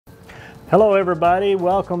Hello everybody,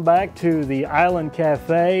 welcome back to the Island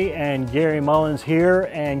Cafe, and Gary Mullins here.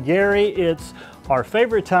 And Gary, it's our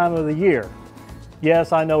favorite time of the year.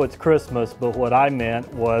 Yes, I know it's Christmas, but what I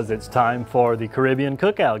meant was it's time for the Caribbean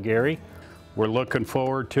Cookout, Gary. We're looking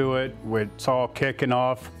forward to it. It's all kicking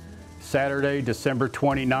off Saturday, December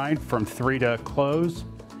 29th from 3 to close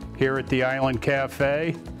here at the Island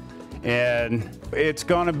Cafe. And it's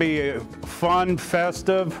gonna be fun,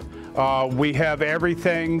 festive. We have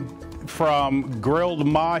everything from grilled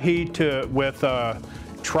mahi with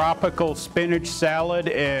tropical spinach salad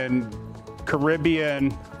and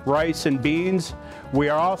Caribbean rice and beans. We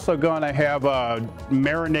are also going to have a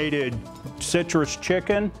marinated citrus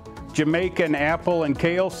chicken, Jamaican apple and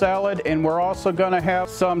kale salad, and we're also going to have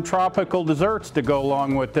some tropical desserts to go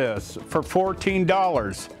along with this for $14.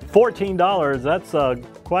 $14, that's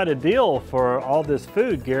quite a deal for all this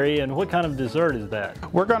food, Gary. And what kind of dessert is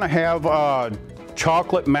that? We're going to have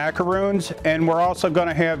chocolate macaroons, and we're also going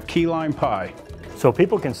to have key lime pie. So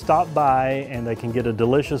people can stop by and they can get a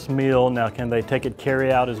delicious meal. Now, can they take it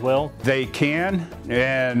carry out as well? They can,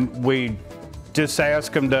 and we just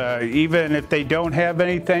ask them to, even if they don't have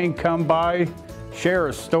anything, come by, share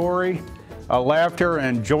a story, a laughter,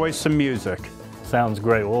 and enjoy some music. Sounds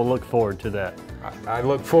great. We'll look forward to that. I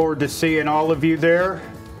look forward to seeing all of you there.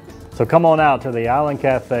 So come on out to the Island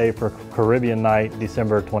Cafe for Caribbean Night,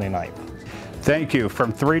 December 29th. Thank you.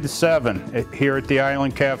 From 3 to 7 here at the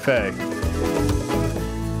Island Cafe.